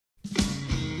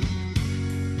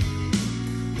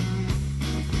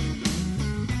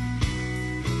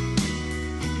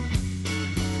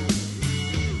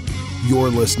You're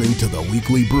listening to The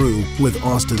Weekly Brew with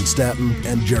Austin Staton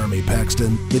and Jeremy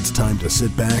Paxton. It's time to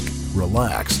sit back,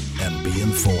 relax, and be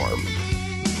informed.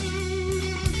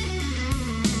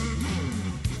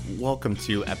 Welcome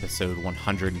to episode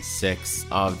 106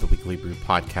 of the Weekly Brew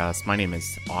podcast. My name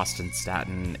is Austin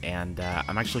Staton, and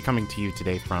I'm actually coming to you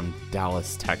today from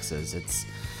Dallas, Texas.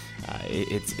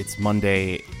 It's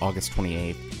Monday, August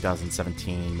 28th,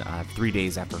 2017, 3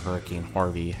 days after Hurricane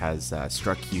Harvey has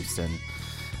struck Houston.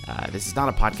 This is not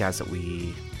a podcast that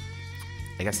we,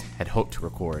 had hoped to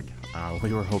record.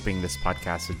 We were hoping this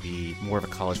podcast would be more of a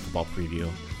college football preview,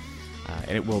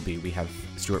 and it will be. We have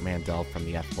Stewart Mandel from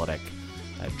The Athletic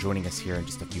joining us here in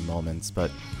just a few moments,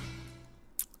 but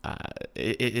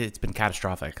it's been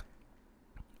catastrophic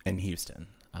in Houston.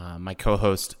 My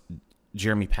co-host,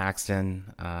 Jeremy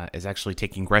Paxton, is actually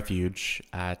taking refuge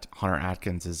at Hunter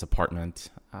Atkins' apartment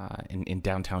in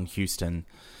downtown Houston.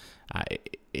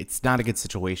 It's not a good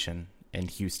situation in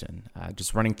Houston.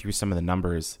 Just running through some of the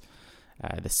numbers,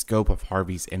 the scope of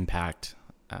Harvey's impact,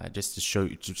 just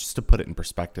to put it in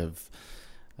perspective.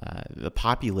 The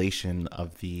population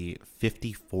of the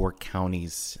 54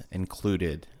 counties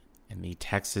included in the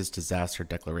Texas Disaster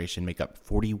Declaration make up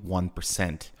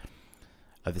 41%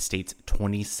 of the state's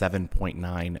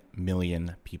 27.9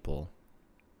 million people.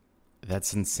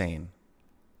 That's insane.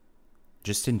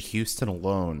 Just in Houston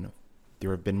alone, there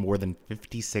have been more than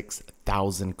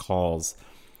 56,000 calls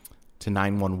to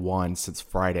 911 since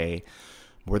Friday.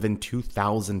 More than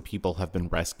 2,000 people have been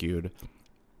rescued.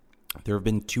 There have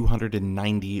been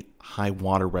 290 high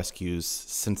water rescues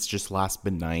since just last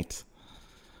midnight.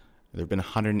 There have been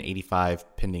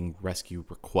 185 pending rescue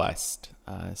requests.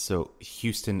 So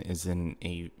Houston is in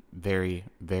a very,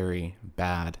 very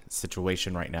bad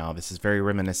situation right now. This is very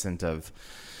reminiscent of,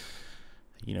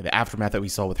 the aftermath that we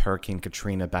saw with Hurricane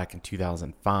Katrina back in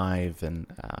 2005. And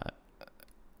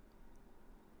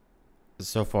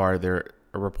so far, there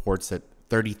are reports that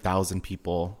 30,000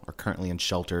 people are currently in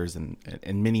shelters and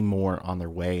many more on their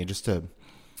way. And just to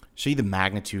show you the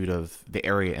magnitude of the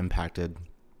area impacted,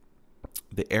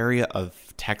 the area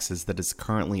of Texas that is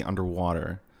currently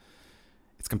underwater,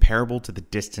 it's comparable to the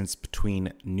distance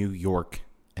between New York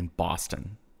and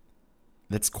Boston.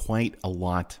 That's quite a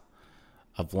lot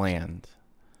of land,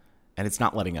 and it's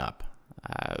not letting up.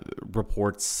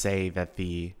 Reports say that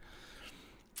the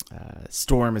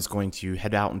storm is going to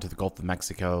head out into the Gulf of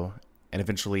Mexico and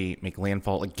eventually make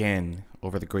landfall again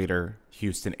over the greater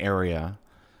Houston area.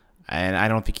 And I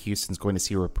don't think Houston's going to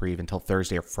see a reprieve until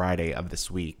Thursday or Friday of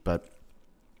this week. But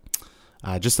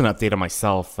just an update on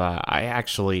myself. I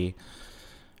actually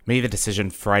made the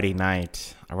decision Friday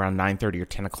night around 9:30 or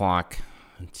 10 o'clock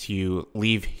to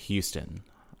leave Houston.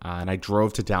 And I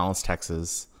drove to Dallas,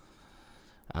 Texas,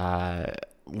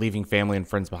 leaving family and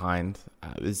friends behind.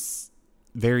 It was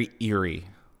very eerie.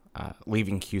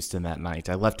 Leaving Houston that night.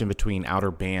 I left in between outer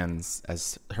bands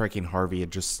as Hurricane Harvey had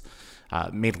just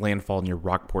made landfall near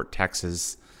Rockport,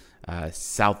 Texas,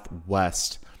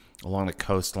 southwest along the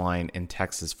coastline in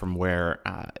Texas from where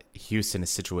Houston is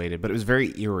situated. But it was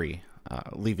very eerie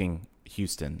leaving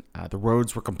Houston. The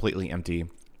roads were completely empty,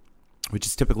 which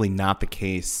is typically not the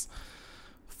case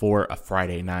for a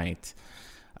Friday night.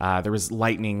 There was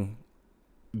lightning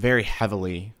very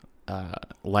heavily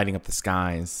lighting up the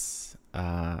skies.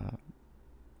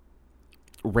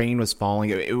 Rain was falling.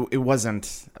 It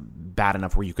wasn't bad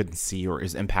enough where you couldn't see or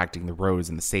is impacting the roads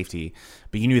and the safety,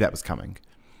 but you knew that was coming.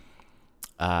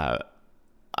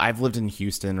 I've lived in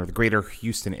Houston or the greater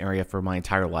Houston area for my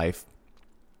entire life.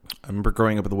 I remember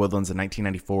growing up in the Woodlands in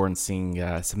 1994 and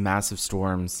seeing some massive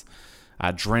storms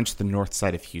drench the north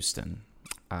side of Houston.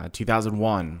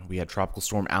 2001, we had Tropical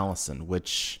Storm Allison,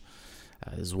 which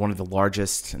is one of the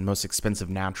largest and most expensive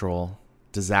natural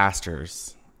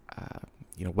disasters,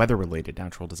 weather-related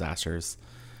natural disasters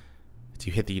to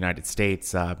hit the United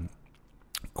States. Of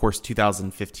course,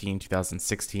 2015,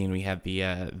 2016, we had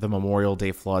the Memorial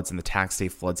Day floods and the Tax Day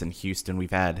floods in Houston.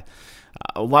 We've had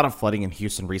a lot of flooding in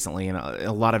Houston recently, and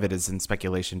a lot of it is in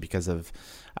speculation because of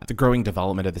the growing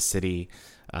development of the city.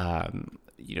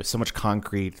 So much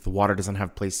concrete, the water doesn't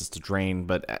have places to drain.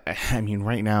 But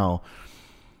right now,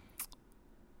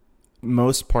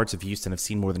 most parts of Houston have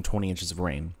seen more than 20 inches of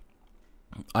rain.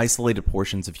 Isolated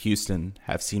portions of Houston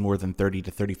have seen more than 30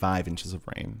 to 35 inches of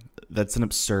rain. That's an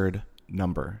absurd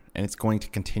number, and it's going to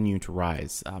continue to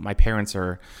rise. My parents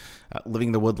are living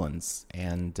in the Woodlands,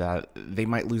 and they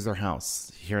might lose their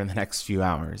house here in the next few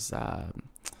hours.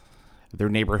 Their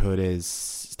neighborhood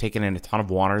is taking in a ton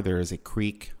of water. There is a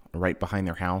creek right behind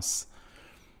their house.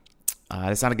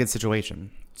 It's not a good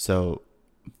situation. So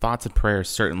thoughts and prayers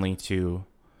certainly to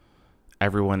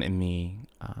everyone in the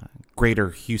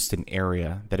greater Houston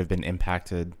area that have been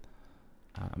impacted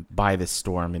by this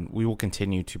storm, and we will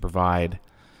continue to provide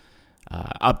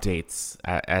updates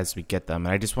as we get them.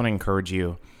 And I just want to encourage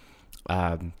you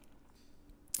to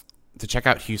check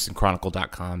out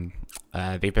HoustonChronicle.com.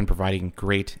 They've been providing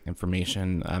great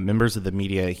information. Members of the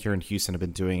media here in Houston have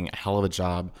been doing a hell of a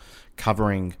job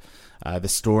covering the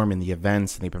storm and the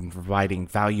events, and they've been providing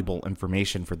valuable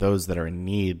information for those that are in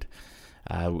need.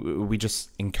 We just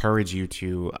encourage you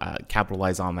to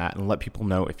capitalize on that and let people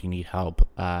know if you need help.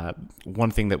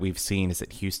 One thing that we've seen is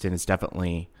that Houston is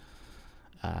definitely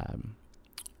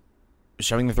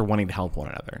showing that they're wanting to help one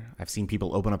another. I've seen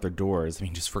people open up their doors. I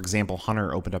mean, just for example,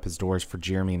 Hunter opened up his doors for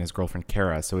Jeremy and his girlfriend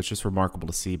Kara, so it's just remarkable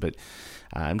to see. But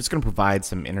I'm just going to provide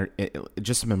some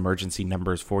emergency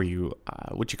numbers for you,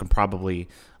 which you can probably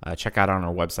check out on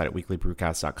our website at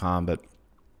weeklybrewcast.com. But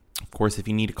of course, if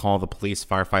you need to call the police,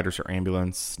 firefighters, or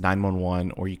ambulance,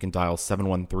 911, or you can dial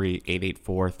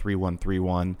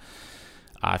 713-884-3131.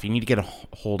 If you need to get a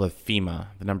hold of FEMA,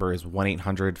 the number is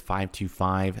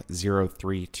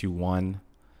 1-800-525-0321.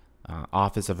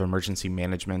 Office of Emergency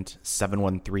Management,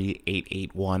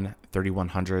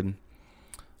 713-881-3100.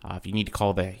 If you need to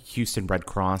call the Houston Red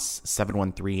Cross,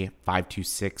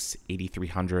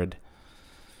 713-526-8300.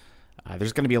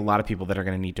 There's going to be a lot of people that are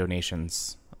going to need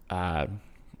donations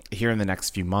here in the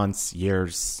next few months,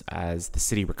 years, as the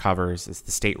city recovers, as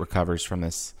the state recovers from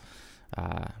this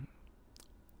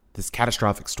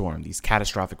catastrophic storm, these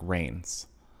catastrophic rains.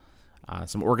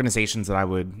 Some organizations that I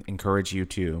would encourage you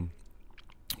to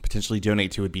potentially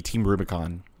donate to would be Team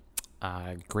Rubicon,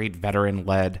 a great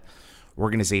veteran-led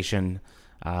organization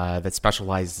that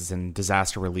specializes in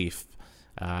disaster relief.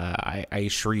 I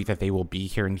assure you that they will be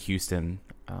here in Houston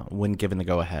when given the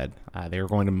go-ahead. They are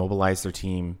going to mobilize their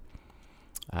team,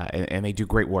 and they do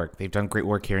great work. They've done great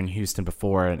work here in Houston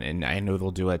before, and I know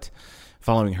they'll do it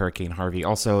following Hurricane Harvey.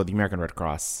 Also, the American Red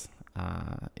Cross.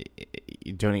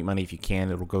 You donate money if you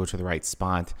can; it'll go to the right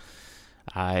spot.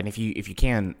 And if you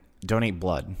can, donate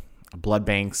blood. Blood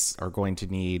banks are going to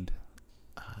need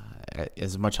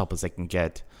as much help as they can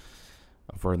get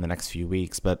over in the next few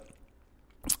weeks. But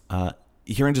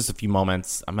here in just a few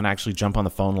moments, I'm going to actually jump on the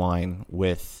phone line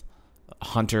with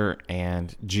Hunter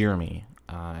and Jeremy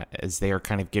as they are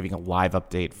kind of giving a live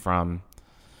update from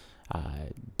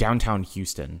downtown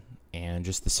Houston and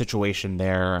just the situation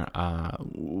there,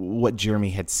 what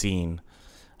Jeremy had seen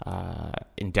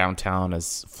in downtown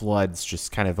as floods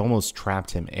just kind of almost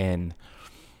trapped him in.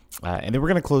 And then we're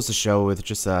going to close the show with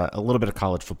just a little bit of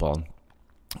college football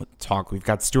talk. We've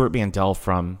got Stewart Mandel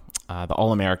from the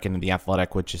All-American and the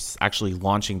Athletic, which is actually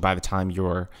launching by the time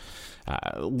you're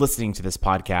listening to this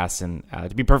podcast. And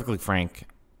to be perfectly frank,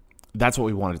 that's what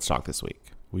we wanted to talk this week.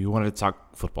 We wanted to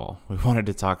talk football. We wanted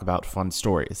to talk about fun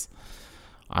stories.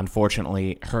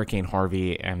 Unfortunately, Hurricane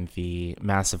Harvey and the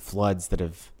massive floods that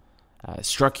have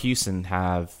struck Houston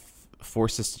have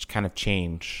forced us to kind of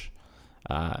change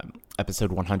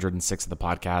episode 106 of the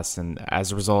podcast. And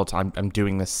as a result, I'm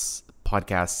doing this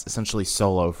podcast essentially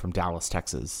solo from Dallas,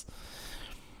 Texas.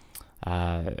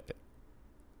 So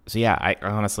yeah, I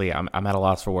honestly, I'm at a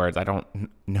loss for words. I don't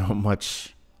know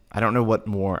much. I don't know what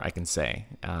more I can say.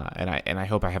 And I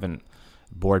hope I haven't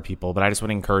bored people, but I just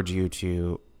want to encourage you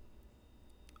to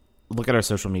look at our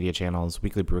social media channels,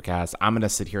 Weekly Brewcast. I'm going to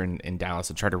sit here in Dallas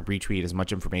and try to retweet as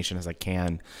much information as I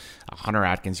can. Hunter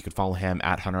Atkins, you can follow him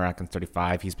at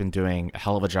HunterAtkins35. He's been doing a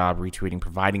hell of a job retweeting,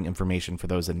 providing information for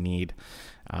those in need.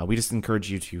 We just encourage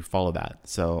you to follow that.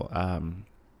 So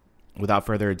without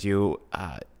further ado,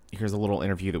 here's a little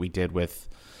interview that we did with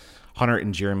Hunter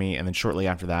and Jeremy, and then shortly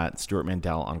after that, Stewart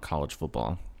Mandel on college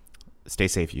football. Stay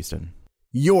safe, Houston.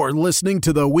 You're listening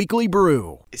to The Weekly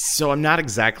Brew. So I'm not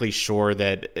exactly sure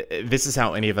that this is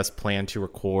how any of us plan to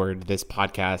record this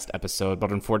podcast episode,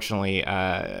 but unfortunately,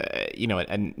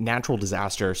 a natural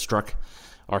disaster struck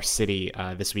our city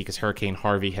this week as Hurricane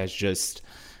Harvey has just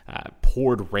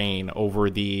poured rain over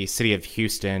the city of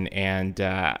Houston. And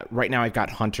right now I've got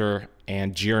Hunter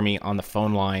and Jeremy on the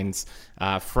phone lines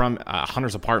from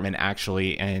Hunter's apartment,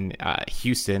 actually, in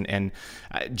Houston. And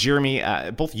Jeremy,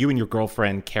 both you and your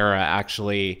girlfriend, Kara,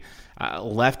 actually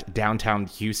left downtown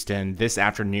Houston this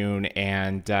afternoon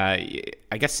and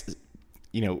I guess,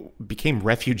 became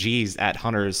refugees at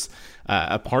Hunter's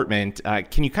apartment.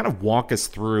 Can you kind of walk us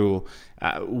through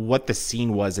what the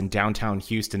scene was in downtown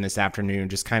Houston this afternoon,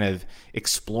 just kind of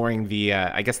exploring the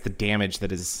damage that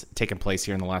has taken place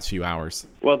here in the last few hours?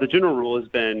 Well, the general rule has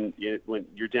been when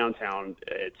you're downtown,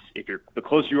 the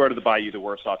closer you are to the bayou, the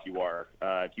worse off you are.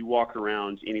 If you walk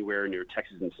around anywhere near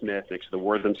Texas and Smith, next to the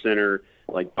Wortham Center,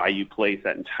 like Bayou Place,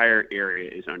 that entire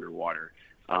area is underwater.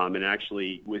 and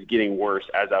actually was getting worse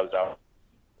as I was out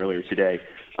earlier today.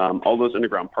 All those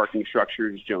underground parking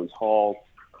structures, Jones Hall,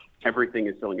 everything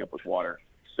is filling up with water.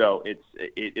 So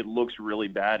it looks really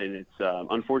bad, and it's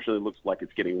unfortunately looks like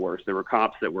it's getting worse. There were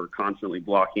cops that were constantly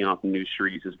blocking off new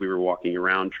streets as we were walking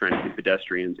around, trying to keep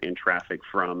pedestrians and traffic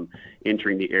from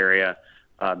entering the area.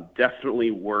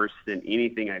 Definitely worse than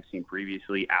anything I've seen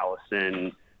previously.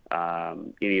 Allison,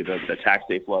 any of the tax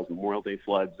day floods, Memorial Day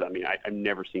floods. I mean, I've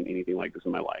never seen anything like this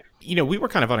in my life. You know, we were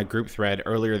kind of on a group thread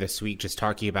earlier this week just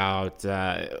talking about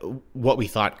what we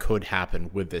thought could happen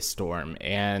with this storm.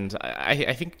 And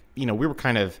I think, you know, we were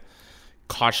kind of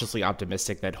cautiously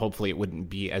optimistic that hopefully it wouldn't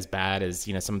be as bad as,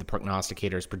 you know, some of the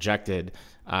prognosticators projected.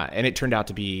 And it turned out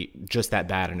to be just that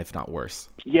bad, and if not worse.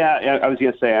 Yeah, I was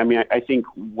going to say, I mean, I think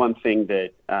one thing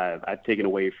that I've taken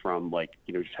away from, like,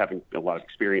 you know, just having a lot of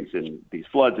experience in these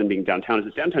floods and being downtown is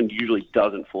that downtown usually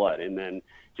doesn't flood. And then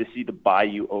to see the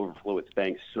bayou overflow its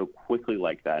banks so quickly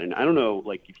like that. And I don't know,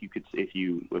 like, if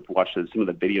you watched some of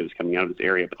the videos coming out of this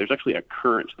area, but there's actually a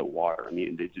current to the water. I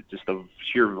mean, it's just the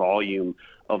sheer volume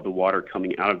of the water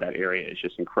coming out of that area is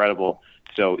just incredible.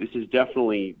 So this is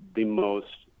definitely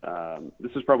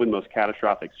this is probably the most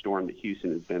catastrophic storm that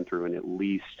Houston has been through in at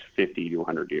least 50 to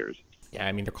 100 years. Yeah,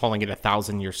 I mean, they're calling it a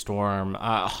 1,000-year storm.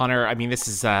 Hunter, I mean, this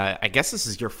is, I guess this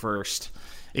is your first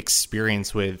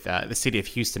experience with the city of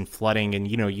Houston flooding, and,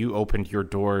 you know, you opened your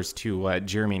doors to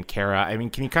Jeremy and Kara. I mean,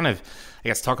 can you kind of, I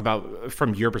guess, talk about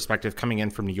from your perspective, coming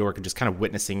in from New York and just kind of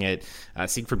witnessing it,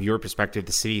 seeing from your perspective,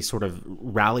 the city sort of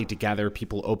rallied together,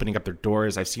 people opening up their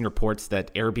doors. I've seen reports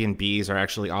that Airbnbs are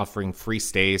actually offering free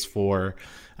stays for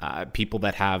people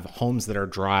that have homes that are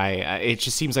dry. It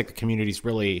just seems like the community's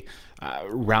really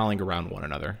rallying around one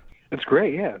another. That's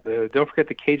great, yeah. Don't forget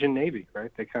the Cajun Navy,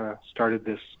 right? They kind of started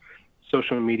this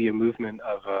social media movement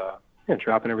of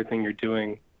dropping everything you're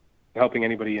doing, helping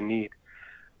anybody in need.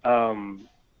 My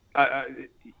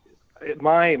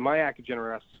act of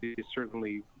generosity is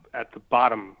certainly at the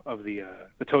bottom of the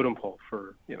totem pole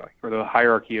for the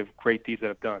hierarchy of great deeds that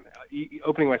I've done.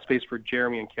 Opening my space for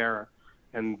Jeremy and Kara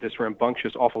and this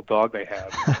rambunctious, awful dog they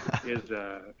have is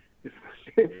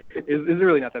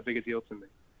really not that big a deal to me.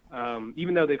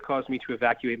 Even though they've caused me to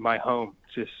evacuate my home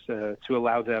just to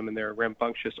allow them and their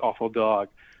rambunctious, awful dog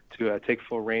to take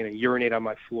full reign and urinate on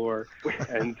my floor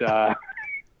and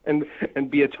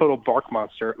be a total bark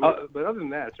monster. But other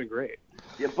than that, it's been great.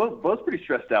 Yeah, Bo's pretty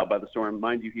stressed out by the storm.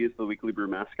 Mind you, he is the Weekly Brew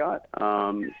mascot.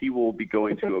 He will be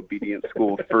going to obedience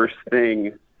school first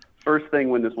thing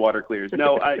when this water clears.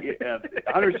 No,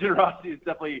 Hunter's generosity is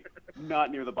definitely not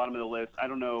near the bottom of the list. I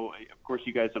don't know. Of course,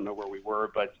 you guys don't know where we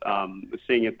were, but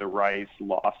staying at the Rice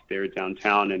Loft there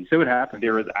downtown, and so what happened?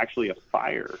 There was actually a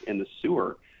fire in the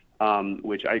sewer,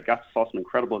 which I saw some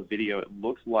incredible video. It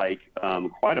looks like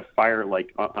quite a fire,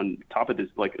 like on top of this,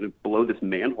 like below this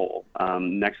manhole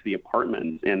next to the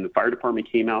apartment. And the fire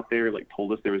department came out there, like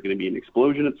told us there was going to be an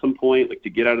explosion at some point, like to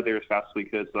get out of there as fast as we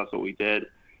could. So that's what we did.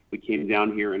 We came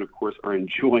down here and, of course, are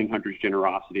enjoying Hunter's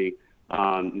generosity.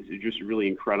 It's just really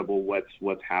incredible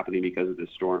what's happening because of this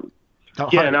storm.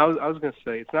 Yeah, and I was going to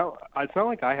say it's not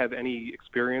like I have any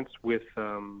experience with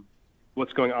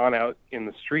what's going on out in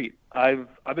the street. I've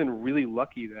been really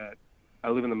lucky that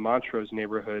I live in the Montrose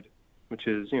neighborhood, which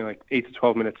is like 8 to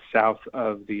 12 minutes south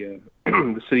of the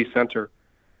the city center,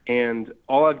 and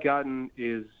all I've gotten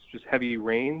is just heavy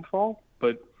rainfall.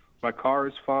 But my car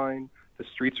is fine. The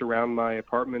streets around my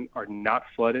apartment are not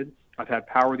flooded. I've had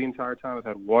power the entire time. I've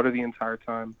had water the entire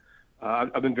time.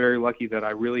 I've been very lucky that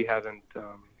I really haven't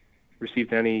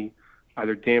received any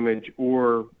either damage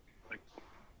or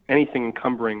anything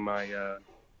encumbering my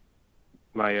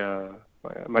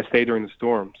stay during the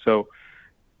storm. So,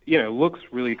 it looks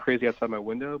really crazy outside my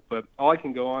window, but all I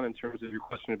can go on in terms of your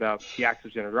question about the acts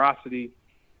of generosity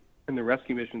and the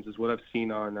rescue missions is what I've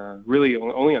seen on really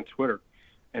only on Twitter.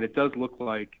 And it does look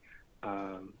like,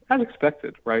 as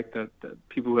expected, right, that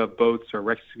people who have boats are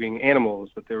rescuing animals,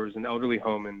 that there was an elderly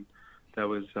home and that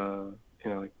was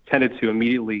tended to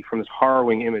immediately from this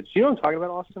harrowing image. You know what I'm talking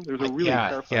about, Austin? There's a really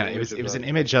terrifying image. It was an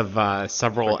image of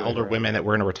several elder women that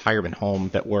were in a retirement home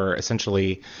that were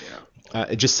essentially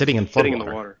just sitting in the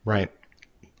water. Right.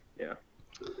 Yeah.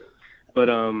 But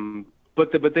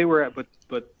they were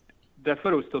but that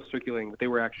photo was still circulating, but they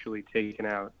were actually taken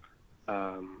out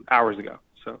hours ago.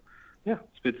 So yeah,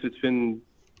 it's been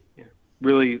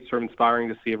really sort of inspiring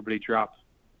to see everybody drop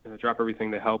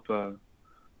everything to help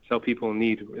people in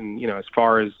need, and as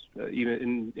far as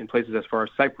even in places as far as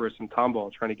Cyprus and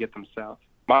Tomball, trying to get them south.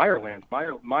 Meyerland,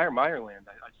 I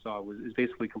saw is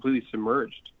basically completely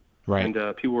submerged, right? And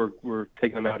people were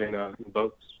taking them out in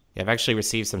boats. Yeah, I've actually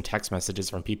received some text messages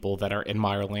from people that are in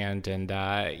Meyerland, and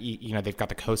they've got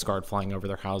the Coast Guard flying over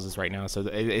their houses right now. So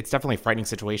it's definitely a frightening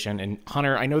situation. And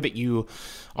Hunter, I know that you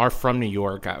are from New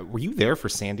York. Were you there for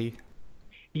Sandy?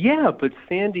 Yeah, but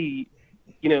Sandy,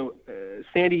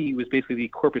 Sandy was basically the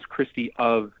Corpus Christi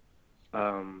of,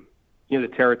 the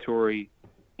territory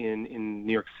in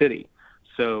New York City.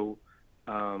 So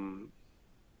the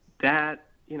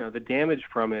damage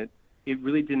from it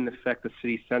really didn't affect the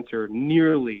city center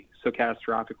nearly so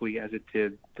catastrophically as it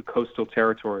did the coastal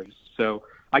territories. So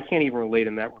I can't even relate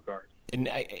in that regard. And,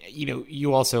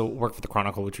 you also work for the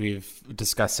Chronicle, which we've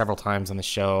discussed several times on the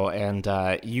show. And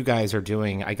you guys are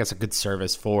doing, I guess, a good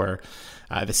service for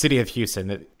the city of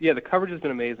Houston. Yeah, the coverage has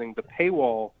been amazing. The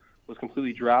paywall was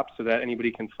completely dropped so that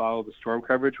anybody can follow the storm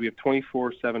coverage. We have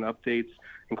 24/7 updates,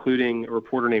 including a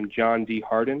reporter named John D.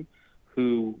 Harden,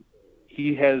 who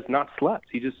he has not slept.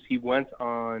 He went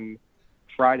on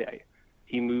Friday.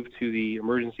 He moved to the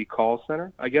emergency call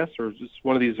center, I guess, or just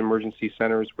one of these emergency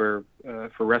centers where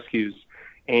for rescues,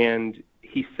 and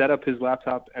he set up his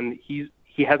laptop, and he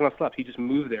has not slept. He just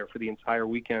moved there for the entire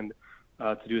weekend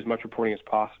to do as much reporting as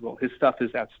possible. His stuff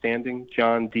is outstanding.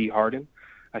 John D. Harden.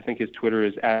 I think his Twitter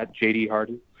is @JD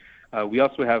Harden. We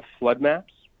also have flood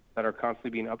maps that are constantly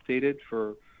being updated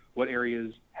for what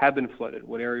areas have been flooded,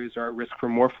 what areas are at risk for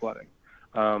more flooding.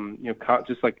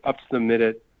 Just like up to the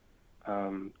minute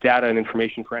data and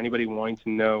information for anybody wanting to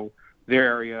know their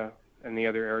area and the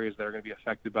other areas that are going to be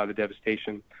affected by the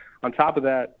devastation. On top of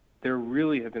that, there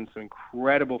really have been some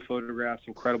incredible photographs,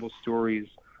 incredible stories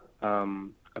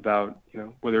about,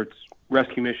 whether it's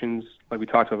rescue missions like we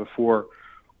talked about before,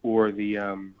 or the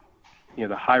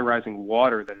high rising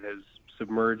water that has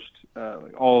submerged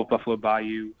all of Buffalo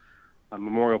Bayou,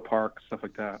 Memorial Park, stuff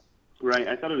like that. Right.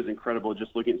 I thought it was incredible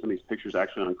just looking at some of these pictures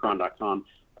actually on chron.com.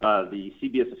 The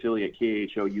CBS affiliate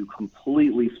KHOU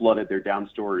completely flooded their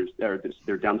downstairs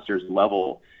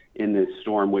level in this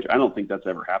storm, which I don't think that's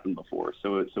ever happened before.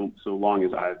 So long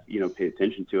as I've paid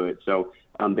attention to it. So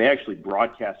they actually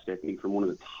broadcast, I think, from one of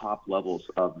the top levels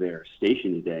of their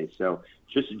station today. So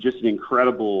just an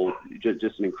incredible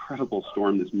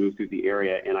storm that's moved through the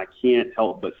area, and I can't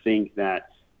help but think that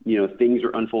things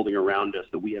are unfolding around us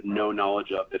that we have no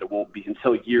knowledge of, that it won't be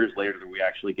until years later that we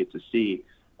actually get to see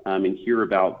and hear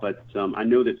about. But I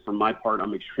know that for my part,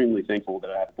 I'm extremely thankful that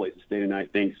I have a place to stay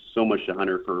tonight. Thanks so much to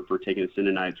Hunter for taking us in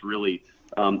tonight. It's really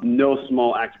no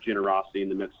small act of generosity in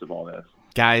the midst of all this.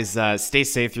 Guys, stay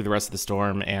safe through the rest of the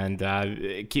storm, and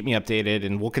keep me updated,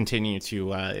 and we'll continue to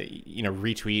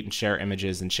retweet and share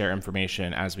images and share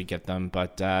information as we get them.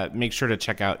 But make sure to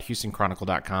check out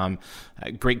HoustonChronicle.com.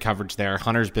 Great coverage there.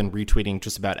 Hunter's been retweeting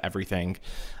just about everything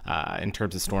in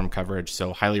terms of storm coverage,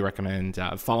 so highly recommend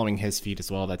following his feed as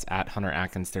well. That's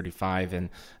 @HunterAtkins35. And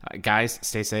guys,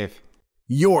 stay safe.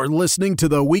 You're listening to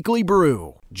The Weekly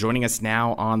Brew. Joining us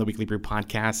now on the Weekly Brew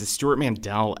podcast is Stewart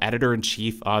Mandel,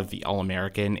 editor-in-chief of The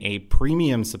All-American, a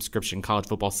premium subscription college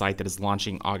football site that is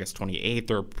launching August 28th,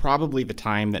 or probably the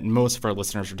time that most of our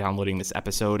listeners are downloading this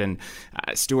episode. And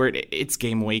Stewart, it's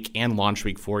game week and launch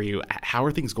week for you. How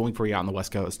are things going for you out on the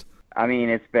West Coast? I mean,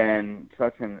 it's been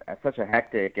such a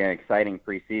hectic and exciting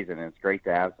preseason. It's great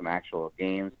to have some actual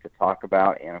games to talk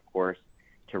about and, of course,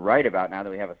 to write about now that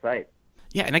we have a site.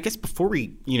 Yeah, and I guess before we,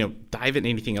 dive into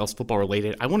anything else football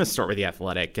related, I want to start with The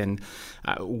Athletic, and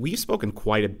we've spoken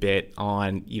quite a bit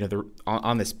on,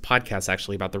 on this podcast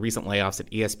actually about the recent layoffs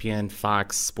at ESPN,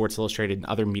 Fox, Sports Illustrated, and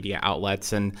other media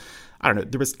outlets. And I don't know,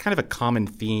 there was kind of a common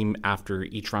theme after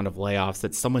each round of layoffs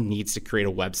that someone needs to create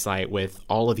a website with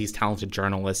all of these talented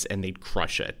journalists, and they'd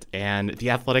crush it. And The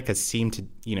Athletic has seemed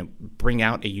to, bring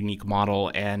out a unique model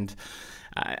and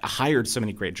hired so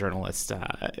many great journalists.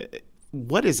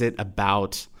 What is it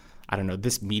about,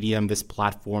 this medium, this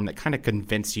platform that kind of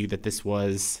convinced you that this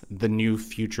was the new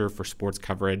future for sports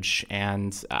coverage?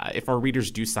 And if our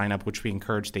readers do sign up, which we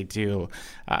encourage they do,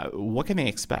 what can they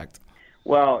expect?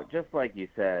 Well, just like you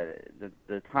said,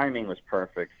 the timing was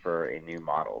perfect for a new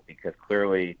model, because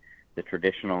clearly the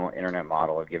traditional internet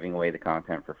model of giving away the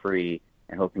content for free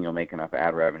and hoping you'll make enough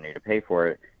ad revenue to pay for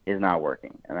it is not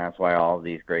working. And that's why all of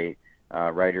these great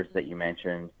writers that you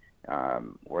mentioned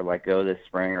were let go this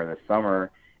spring or this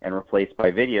summer and replaced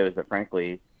by videos that,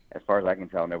 frankly, as far as I can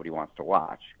tell, nobody wants to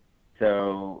watch.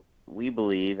 So we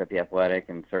believe at The Athletic,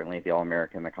 and certainly at The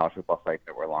All-American, the college football site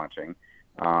that we're launching,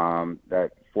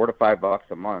 that $4 to $5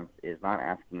 a month is not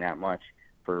asking that much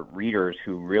for readers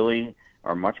who really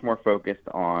are much more focused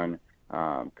on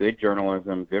good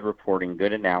journalism, good reporting,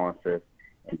 good analysis,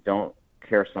 and don't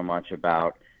care so much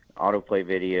about autoplay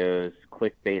videos,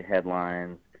 clickbait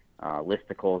headlines,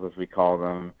 listicles, as we call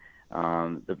them.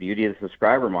 The beauty of the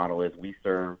subscriber model is we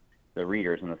serve the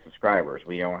readers and the subscribers.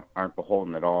 We aren't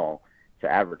beholden at all to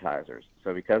advertisers.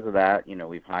 So because of that,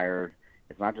 we've hired,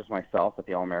 it's not just myself at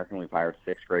the All-American, we've hired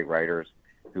 6 great writers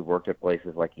who've worked at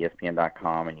places like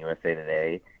ESPN.com and USA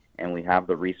Today, and we have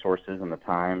the resources and the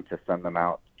time to send them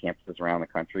out to campuses around the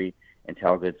country and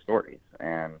tell good stories.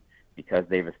 And because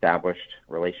they've established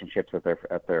relationships with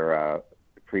their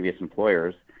previous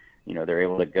employers, they're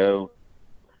able to go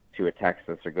to a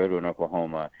Texas or go to an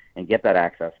Oklahoma and get that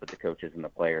access with the coaches and the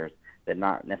players that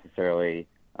not necessarily,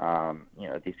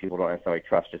 these people don't necessarily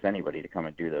trust just anybody to come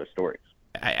and do those stories.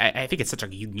 I think it's such a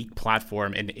unique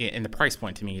platform, and the price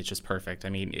point to me is just perfect. I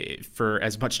mean, for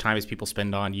as much time as people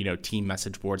spend on, team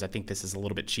message boards, I think this is a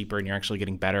little bit cheaper, and you're actually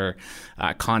getting better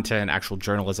content, actual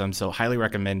journalism. So highly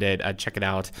recommended. Check it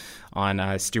out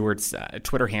on Stewart's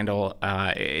Twitter handle,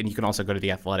 and you can also go to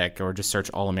The Athletic or just search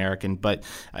All-American. But,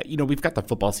 we've got the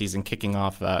football season kicking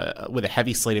off with a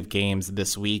heavy slate of games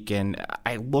this week, and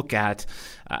I look at,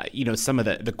 some of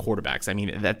the quarterbacks. I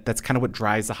mean, that's kind of what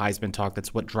drives the Heisman talk.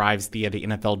 That's what drives the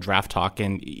NFL draft talk,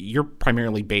 and you're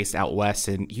primarily based out west,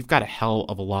 and you've got a hell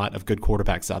of a lot of good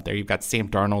quarterbacks out there. You've got Sam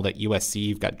Darnold at USC,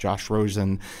 you've got Josh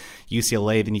Rosen,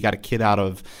 UCLA, then you got a kid out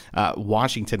of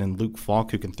Washington and Luke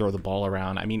Falk who can throw the ball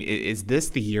around. I mean, is this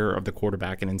the year of the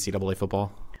quarterback in NCAA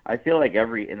football? I feel like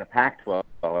in the Pac-12,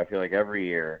 I feel like every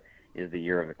year is the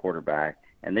year of the quarterback,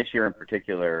 and this year in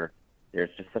particular,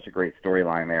 there's just such a great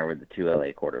storyline there with the 2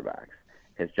 LA quarterbacks.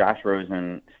 Because Josh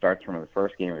Rosen starts from the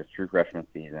first game of his true freshman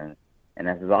season, and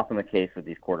as is often the case with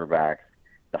these quarterbacks,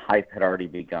 the hype had already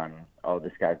begun. Oh,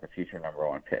 this guy's the future number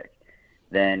 1 pick.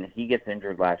 Then he gets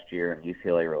injured last year, and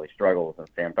UCLA really struggles, and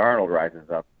Sam Darnold rises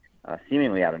up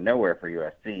seemingly out of nowhere for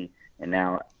USC, and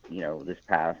now, this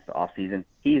past offseason,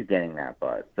 he's getting that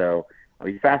buzz. So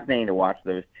it'll be fascinating to watch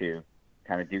those two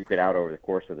kind of duke it out over the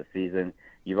course of the season.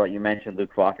 You mentioned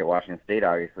Luke Falk at Washington State,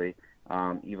 obviously.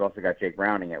 You've also got Jake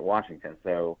Browning at Washington.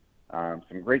 So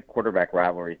some great quarterback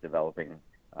rivalries developing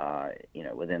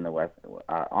within the West,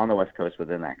 on the West Coast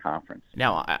within that conference.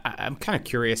 Now, I'm kind of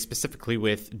curious, specifically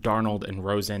with Darnold and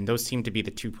Rosen. Those seem to be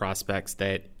the 2 prospects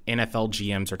that NFL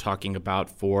GMs are talking about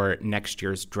for next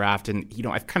year's draft. And,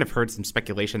 I've kind of heard some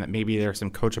speculation that maybe there are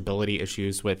some coachability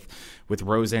issues with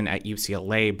Rosen at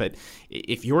UCLA. But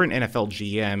if you're an NFL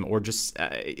GM or just,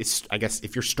 I guess,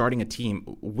 if you're starting a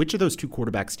team, which of those 2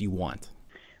 quarterbacks do you want?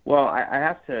 Well, I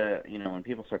have to, when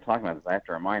people start talking about this, I have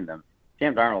to remind them,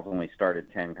 Sam Darnold's only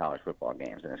started 10 college football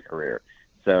games in his career.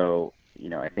 So,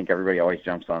 I think everybody always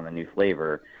jumps on the new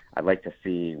flavor. I'd like to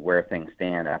see where things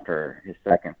stand after his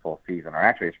second full season, or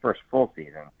actually his first full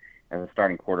season as a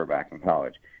starting quarterback in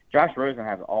college. Josh Rosen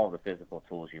has all the physical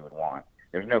tools you would want.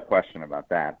 There's no question about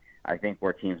that. I think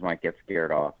where teams might get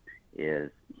scared off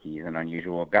is he's an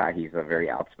unusual guy. He's a very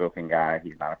outspoken guy.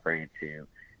 He's not afraid to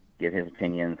give his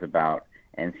opinions about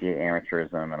NCAA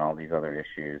amateurism and all these other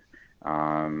issues.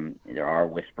 There are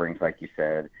whisperings, like you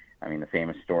said. I mean, the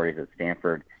famous stories that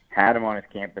Stanford had him on his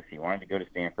campus. He wanted to go to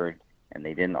Stanford, and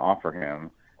they didn't offer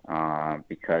him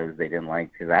because they didn't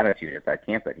like his attitude at that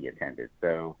camp that he attended.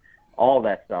 So all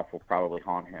that stuff will probably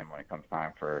haunt him when it comes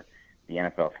time for the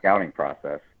NFL scouting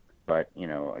process. But,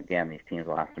 again, these teams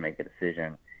will have to make a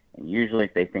decision. And usually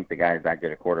if they think the guy is that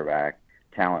good a quarterback,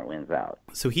 talent wins out.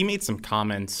 So he made some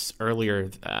comments earlier,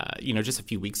 just a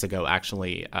few weeks ago,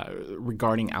 actually,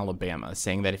 regarding Alabama,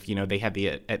 saying that if, they had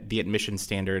the admission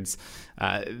standards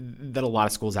that a lot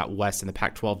of schools out west in the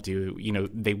Pac-12 do,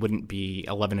 they wouldn't be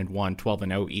 11-1,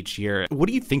 12-0 each year. What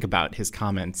do you think about his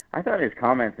comments? I thought his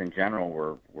comments in general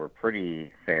were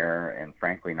pretty fair and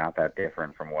frankly not that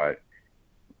different from what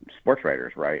sports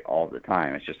writers write all the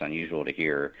time. It's just unusual to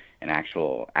hear an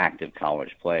actual active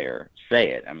college player say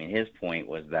it. I mean, his point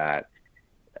was that,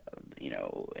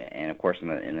 and of course in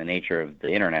the nature of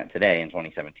the internet today in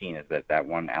 2017 is that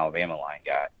one Alabama line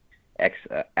got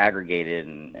aggregated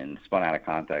and spun out of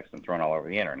context and thrown all over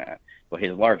the internet. But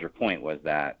his larger point was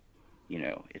that,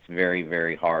 it's very,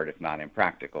 very hard, if not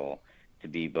impractical, to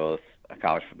be both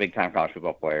a big-time college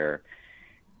football player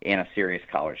and a serious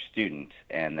college student,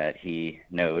 and that he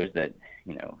knows that,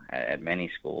 at many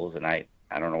schools, and I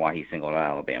don't know why he singled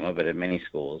out Alabama, but at many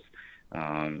schools,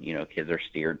 kids are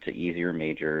steered to easier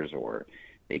majors, or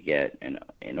they get an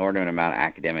inordinate amount of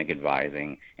academic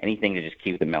advising, anything to just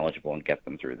keep them eligible and get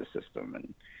them through the system.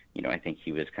 And, I think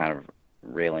he was kind of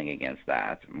railing against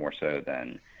that more so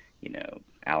than,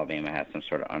 Alabama has some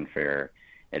sort of unfair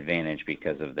advantage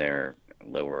because of their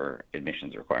lower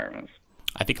admissions requirements.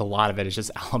 I think a lot of it is just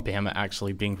Alabama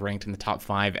actually being ranked in the top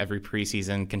 5 every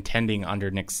preseason, contending under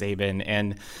Nick Saban.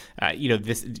 And,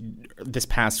 this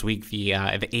past week, the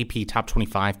AP Top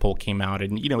 25 poll came out,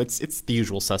 and, it's the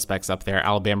usual suspects up there.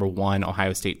 Alabama 1,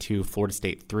 Ohio State 2, Florida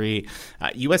State 3.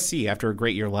 USC, after a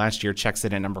great year last year, checks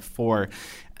in at number 4.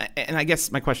 And I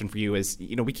guess my question for you is,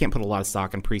 we can't put a lot of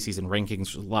stock in preseason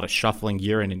rankings. There's a lot of shuffling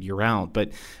year in and year out.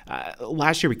 But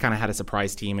last year we kind of had a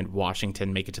surprise team in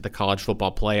Washington make it to the college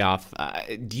football playoff.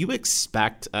 Do you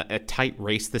expect a tight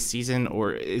race this season,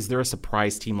 or is there a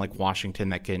surprise team like Washington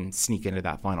that can sneak into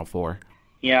that Final Four?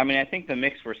 Yeah, I think the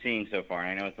mix we're seeing so far, and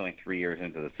I know it's only 3 years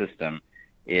into the system,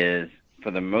 is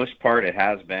for the most part it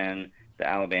has been the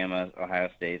Alabama, Ohio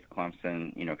State,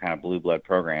 Clemson, kind of blue blood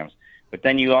programs. But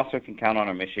then you also can count on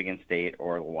a Michigan State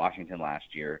or Washington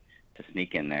last year to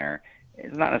sneak in there.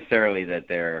 It's not necessarily that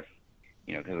they're,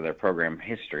 because of their program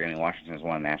history. Washington has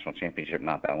won a national championship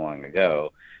not that long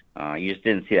ago. You just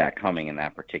didn't see that coming in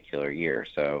that particular year.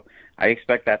 So I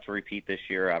expect that to repeat this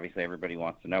year. Obviously, everybody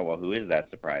wants to know, well, who is that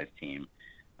surprise team?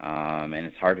 And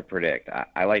it's hard to predict.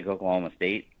 I like Oklahoma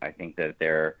State. I think that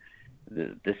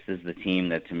this is the team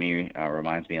that, to me,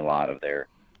 reminds me a lot of their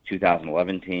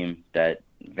 2011 team that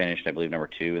finished, I believe, number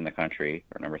 2 in the country,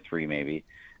 or number 3 maybe.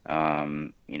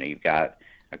 You've got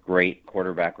a great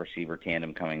quarterback receiver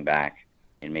tandem coming back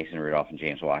in Mason Rudolph and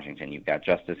James Washington. You've got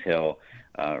Justice Hill,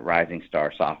 rising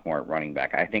star sophomore running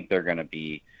back. I think they're going to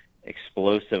be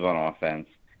explosive on offense.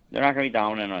 They're not going to be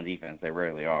dominant on defense. They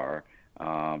rarely are.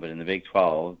 But in the Big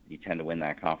 12, you tend to win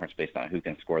that conference based on who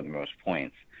can score the most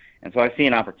points. And so I see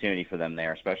an opportunity for them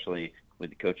there, especially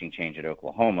with the coaching change at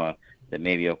Oklahoma, that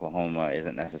maybe Oklahoma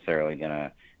isn't necessarily going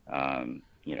to,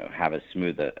 have as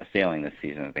smooth a sailing this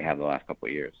season as they have the last couple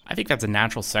of years. I think that's a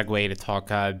natural segue to talk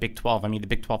Big 12. The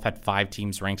Big 12 had 5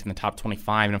 teams ranked in the top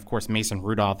 25, and of course Mason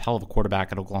Rudolph, hell of a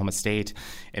quarterback at Oklahoma State,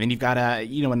 and then you've got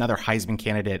another Heisman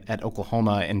candidate at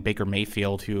Oklahoma and Baker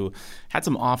Mayfield, who had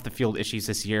some off the field issues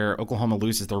this year. Oklahoma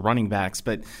loses their running backs,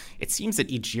 but it seems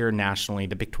that each year nationally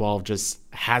the Big 12 just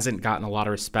hasn't gotten a lot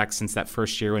of respect since that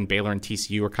first year when Baylor and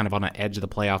TCU were kind of on the edge of the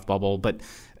playoff bubble, but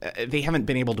they haven't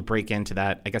been able to break into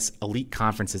that, I guess, elite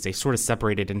conferences. They sort of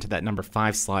separated into that number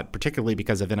 5 slot, particularly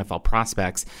because of NFL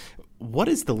prospects. What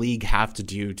does the league have to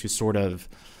do to sort of,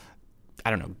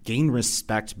 gain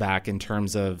respect back in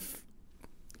terms of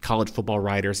college football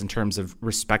writers, in terms of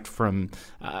respect from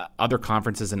other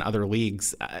conferences and other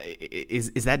leagues?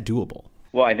 Is that doable?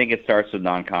 Well, I think it starts with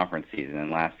non-conference season.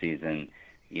 And last season,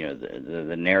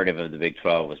 the narrative of the Big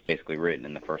 12 was basically written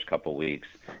in the first couple of weeks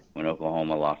when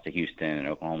Oklahoma lost to Houston and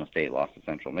Oklahoma State lost to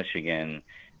Central Michigan,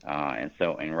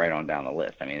 and right on down the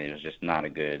list. It was just not a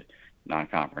good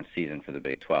non-conference season for the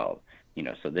Big 12.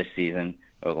 So this season,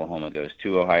 Oklahoma goes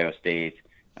to Ohio State.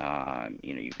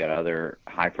 You've got other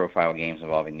high-profile games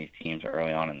involving these teams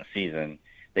early on in the season.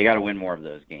 They got to win more of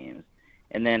those games.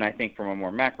 And then I think from a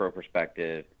more macro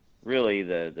perspective, really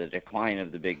the decline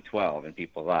of the Big 12 in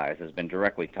people's eyes has been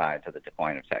directly tied to the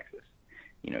decline of Texas.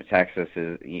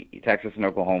 Texas and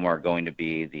Oklahoma are going to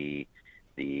be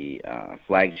the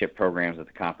flagship programs that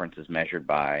the conference is measured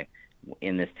by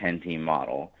in this 10-team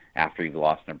model after you've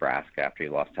lost Nebraska, after you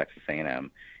lost Texas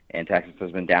A&M. And Texas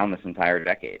has been down this entire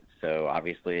decade. So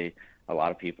obviously a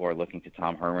lot of people are looking to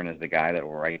Tom Herman as the guy that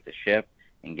will right the ship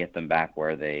and get them back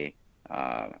where they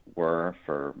were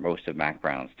for most of Mac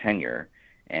Brown's tenure.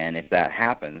 And if that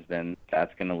happens, then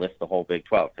that's going to lift the whole Big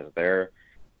 12, because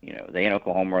they and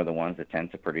Oklahoma are the ones that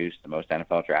tend to produce the most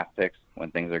NFL draft picks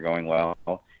when things are going well,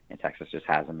 and Texas just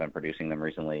hasn't been producing them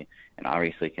recently. And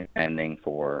obviously contending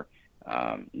for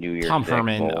New Year's Tom Six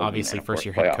Herman, bowls obviously and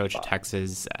first-year head coach spot. at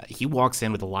Texas, he walks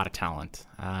in with a lot of talent.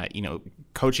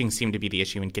 Coaching seemed to be the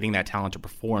issue, and getting that talent to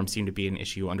perform seemed to be an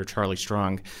issue under Charlie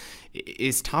Strong.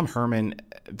 Is Tom Herman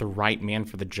the right man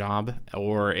for the job,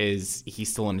 or is he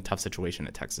still in a tough situation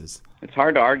at Texas? It's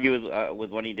hard to argue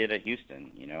with what he did at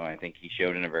Houston. I think he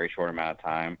showed in a very short amount of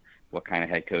time what kind of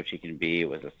head coach he can be. It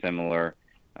was a similar,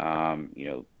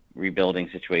 rebuilding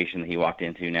situation that he walked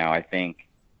into. Now, I think,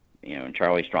 and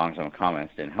Charlie Strong's own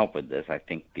comments didn't help with this. I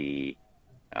think the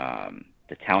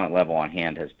talent level on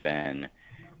hand has been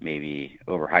maybe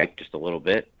overhyped just a little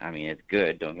bit. It's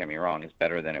good, don't get me wrong. It's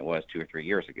better than it was 2 or 3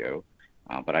 years ago.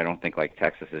 But I don't think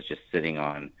Texas is just sitting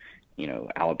on,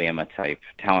 Alabama type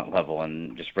talent level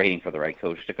and just waiting for the right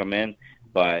coach to come in.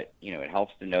 But, it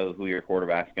helps to know who your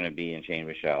quarterback's going to be in Shane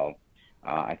Michel.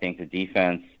 I think the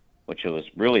defense, which was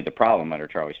really the problem under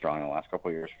Charlie Strong in the last couple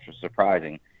of years, which was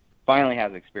surprising, finally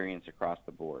has experience across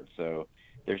the board. So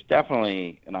there's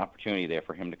definitely an opportunity there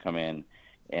for him to come in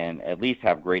and at least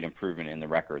have great improvement in the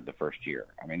record the first year.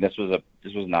 This was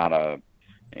not a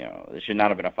It should not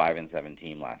have been a 5-7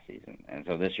 team last season. And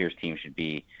so this year's team should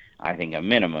be, I think, a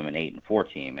minimum an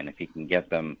 8-4 team. And if he can get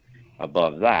them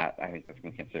above that, I think that's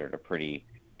been considered a pretty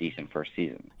decent first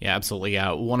season. Yeah, absolutely.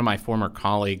 One of my former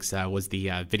colleagues was the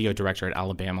video director at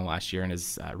Alabama last year and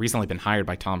has recently been hired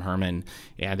by Tom Herman.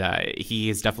 And he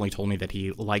has definitely told me that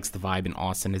he likes the vibe in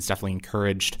Austin, is definitely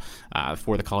encouraged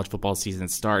for the college football season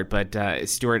start. But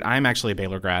Stewart, I'm actually a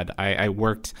Baylor grad. I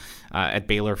worked at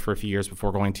Baylor for a few years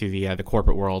before going to the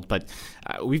corporate world. But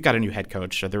we've got a new head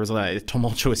coach. There was a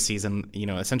tumultuous season,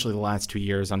 essentially the last 2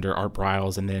 years under Art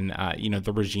Briles and then,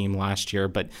 the regime last year.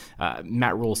 But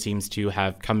Matt Rule seems to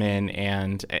have come in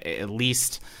and at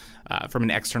least from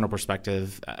an external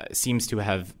perspective seems to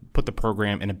have put the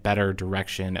program in a better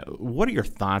direction. What are your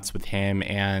thoughts with him,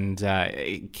 and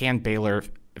can Baylor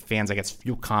fans, I guess,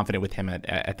 feel confident with him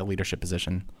at the leadership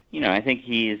position? I think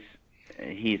he's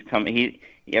come.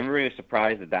 Everybody was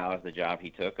surprised that was the job he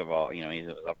took of all. He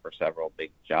was up for several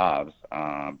big jobs,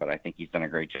 but I think he's done a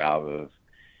great job of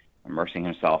immersing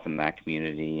himself in that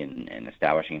community and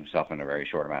establishing himself in a very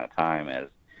short amount of time as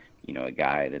a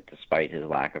guy that, despite his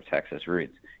lack of Texas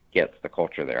roots, gets the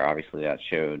culture there. Obviously, that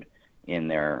showed in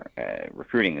their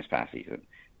recruiting this past season.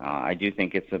 I do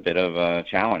think it's a bit of a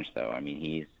challenge, though. I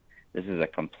mean, this is a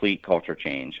complete culture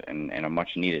change and a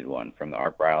much-needed one from the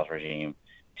Art Briles regime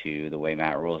to the way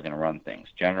Matt Rule is going to run things.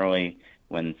 Generally,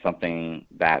 when something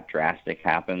that drastic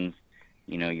happens,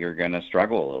 you're going to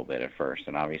struggle a little bit at first.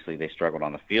 And obviously, they struggled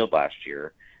on the field last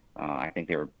year. I think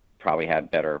they probably had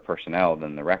better personnel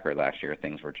than the record last year.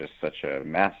 Things were just such a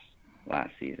mess last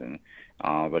season.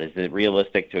 But is it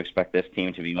realistic to expect this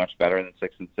team to be much better than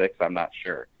 6-6? I'm not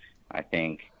sure. I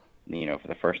think, for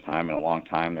the first time in a long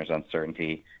time, there's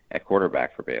uncertainty at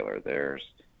quarterback for Baylor. There's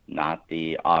not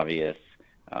the obvious,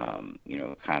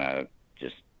 kind of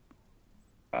just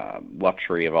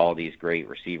luxury of all these great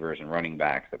receivers and running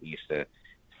backs that we used to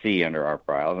see under Art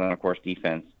Briles. And, of course,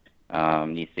 defense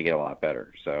needs to get a lot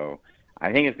better. So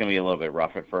I think it's going to be a little bit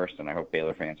rough at first, and I hope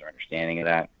Baylor fans are understanding of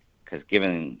that, because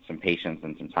given some patience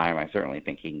and some time, I certainly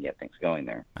think he can get things going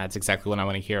there. That's exactly what I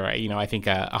want to hear. I think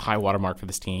a high watermark for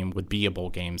this team would be a bowl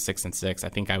game, 6-6. I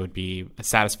think I would be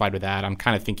satisfied with that. I'm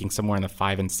kind of thinking somewhere in the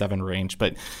 5-7 range.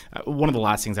 But one of the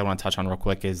last things I want to touch on real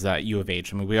quick is U of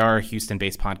H. I mean, we are a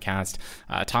Houston-based podcast.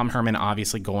 Tom Herman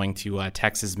obviously going to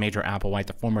Texas. Major Applewhite,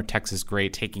 the former Texas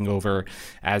great, taking over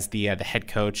as the head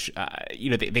coach.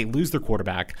 They lose their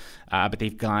quarterback, but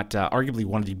they've got arguably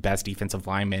one of the best defensive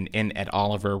linemen in Ed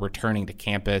Oliver returning to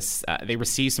campus. They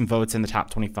received some votes in the top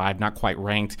 25, not quite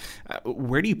ranked.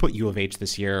 Where do you put U of H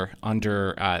this year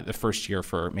under the first year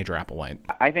for Major Applewhite?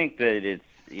 I think that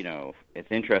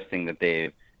it's interesting that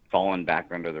they've fallen back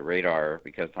under the radar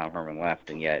because Tom Herman left,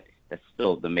 and yet that's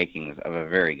still the makings of a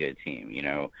very good team.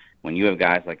 When you have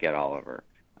guys like Ed Oliver,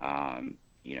 and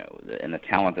the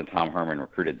talent that Tom Herman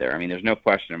recruited there, I mean, there's no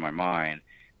question in my mind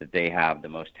that they have the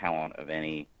most talent of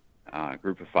any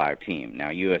group of 5 team. Now,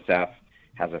 USF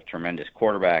has a tremendous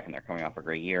quarterback, and they're coming off a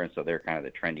great year, and so they're kind of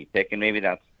the trendy pick, and maybe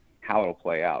that's how it'll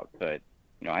play out. But,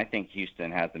 I think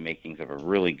Houston has the makings of has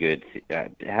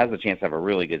a chance to have a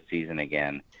really good season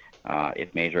again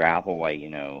if Major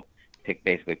Applewhite,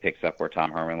 basically picks up where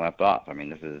Tom Herman left off. I mean,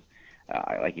 this is,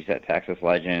 like you said, Texas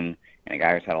legend, and a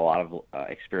guy who's had a lot of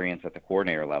experience at the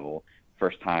coordinator level,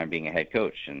 first time being a head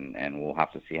coach, and we'll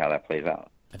have to see how that plays out.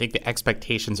 I think the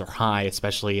expectations are high,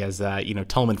 especially as,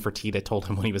 Tillman Fertitta told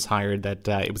him when he was hired that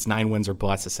it was 9 wins or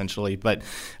bust, essentially. But,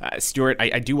 Stewart,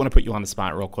 I do want to put you on the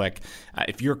spot real quick.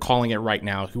 If you're calling it right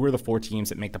now, who are the 4 teams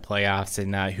that make the playoffs,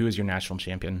 and who is your national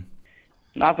champion?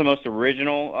 Not the most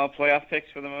original playoff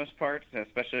picks for the most part,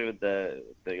 especially with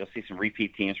you'll see some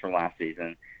repeat teams from last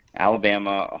season.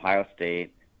 Alabama, Ohio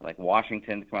State, like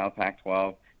Washington to come out of the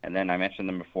Pac-12. And then I mentioned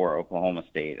them before, Oklahoma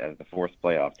State as the 4th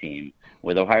playoff team,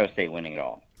 with Ohio State winning it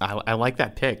all. I like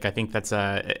that pick. I think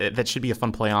that should be a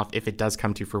fun playoff if it does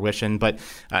come to fruition. But,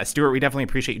 Stewart, we definitely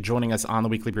appreciate you joining us on the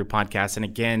Weekly Brew podcast. And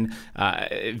again,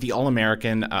 the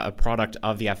All-American, a product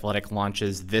of The Athletic,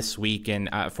 launches this week. And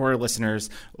for our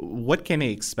listeners, what can they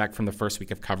expect from the first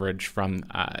week of coverage from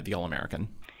the All-American?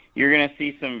 You're going to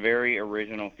see some very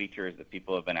original features that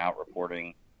people have been out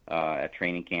reporting at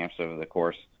training camps over the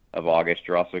course of August.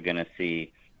 You're also going to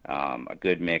see a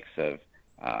good mix of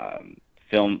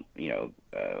film.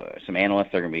 Some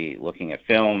analysts are going to be looking at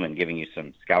film and giving you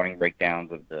some scouting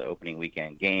breakdowns of the opening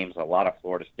weekend games, a lot of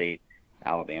Florida State,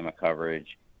 Alabama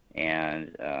coverage,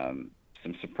 and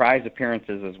some surprise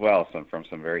appearances as well, from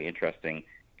some very interesting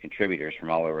contributors from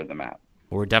all over the map.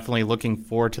 We're definitely looking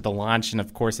forward to the launch. And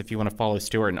of course, if you want to follow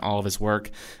Stewart and all of his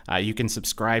work, you can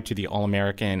subscribe to the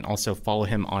All-American and also follow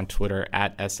him on Twitter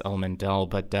at SL Mandel.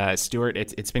 But Stewart,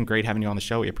 it's been great having you on the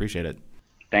show. We appreciate it.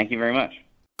 Thank you very much.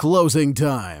 Closing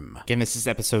time. Again, this is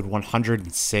episode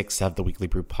 106 of the Weekly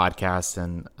Brew podcast.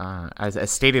 And as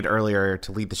stated earlier,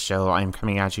 to lead the show, I am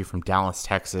coming at you from Dallas,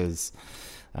 Texas,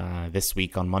 this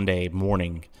week on Monday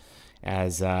morning,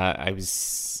 as I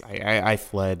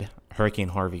fled Hurricane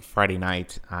Harvey Friday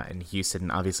night in Houston.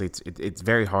 Obviously, it's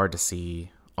very hard to see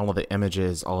all of the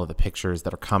images, all of the pictures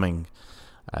that are coming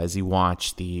as you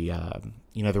watch the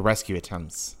rescue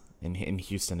attempts in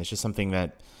Houston. It's just something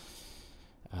that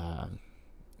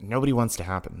nobody wants to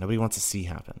happen. Nobody wants to see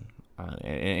happen,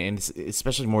 and it's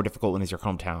especially more difficult when it's your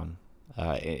hometown,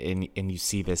 and you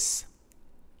see this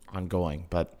ongoing.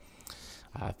 But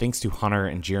thanks to Hunter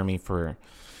and Jeremy for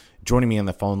joining me on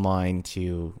the phone line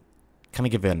to kind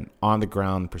of give an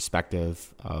on-the-ground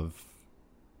perspective of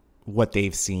what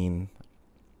they've seen,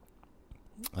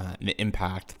 the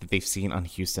impact that they've seen on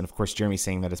Houston. Of course, Jeremy's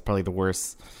saying that it's probably the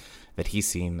worst that he's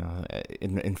seen,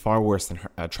 in far worse than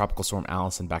Tropical Storm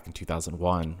Allison back in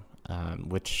 2001,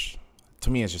 which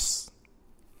to me is just,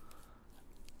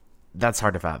 that's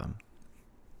hard to fathom.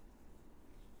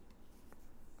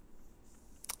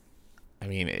 I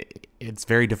mean, it's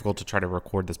very difficult to try to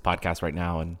record this podcast right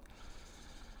now, and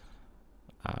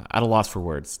at a loss for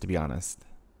words, to be honest.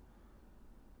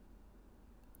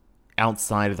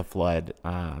 Outside of the flood,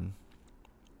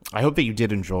 I hope that you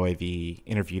did enjoy the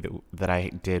interview that I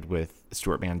did with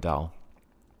Stewart Mandel.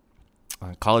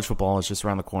 College football is just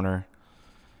around the corner.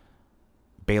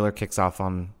 Baylor kicks off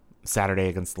on Saturday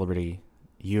against Liberty.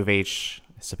 U of H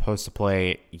is supposed to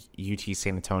play UT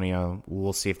San Antonio.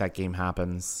 We'll see if that game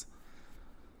happens.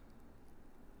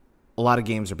 A lot of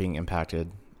games are being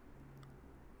impacted.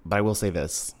 But I will say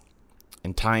this.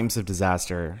 In times of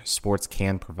disaster, sports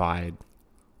can provide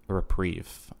a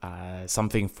reprieve.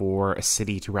 Something for a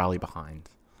city to rally behind.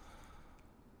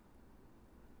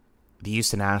 The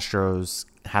Houston Astros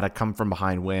had a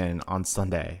come-from-behind win on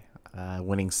Sunday,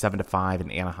 winning 7-5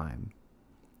 in Anaheim.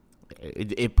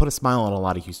 It put a smile on a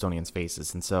lot of Houstonians'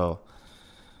 faces. And so,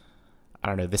 I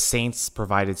don't know, the Saints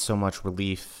provided so much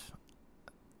relief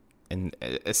and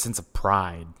a sense of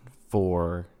pride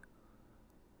for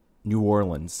New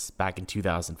Orleans back in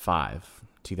 2005,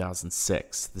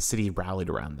 2006. The city rallied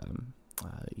around them.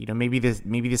 Maybe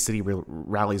the city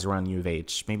rallies around U of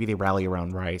H. Maybe they rally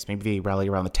around Rice. Maybe they rally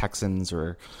around the Texans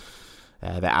or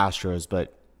the Astros.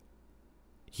 But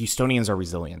Houstonians are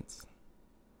resilient.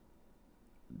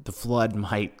 The flood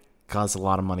might cause a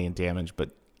lot of money and damage, but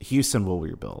Houston will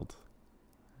rebuild.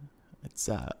 It's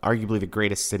arguably the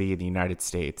greatest city in the United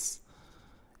States.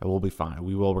 And we'll be fine.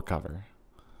 We will recover.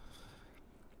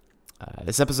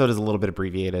 This episode is a little bit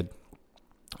abbreviated,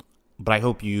 but I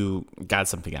hope you got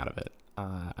something out of it.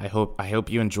 I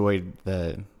hope you enjoyed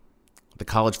the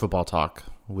college football talk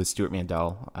with Stewart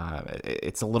Mandel.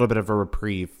 It's a little bit of a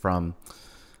reprieve from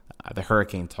the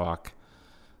hurricane talk.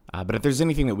 But if there's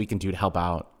anything that we can do to help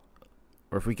out,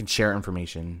 or if we can share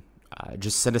information,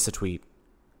 just send us a tweet.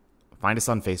 Find us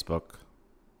on Facebook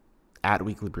at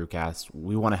Weekly Brewcast.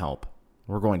 We want to help.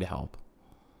 We're going to help.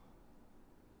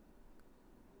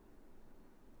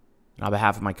 On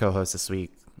behalf of my co-host this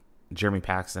week, Jeremy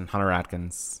Paxton, Hunter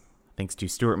Atkins, thanks to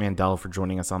Stewart Mandel for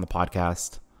joining us on the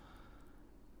podcast.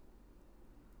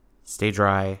 Stay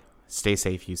dry, stay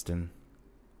safe, Houston.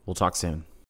 We'll talk soon.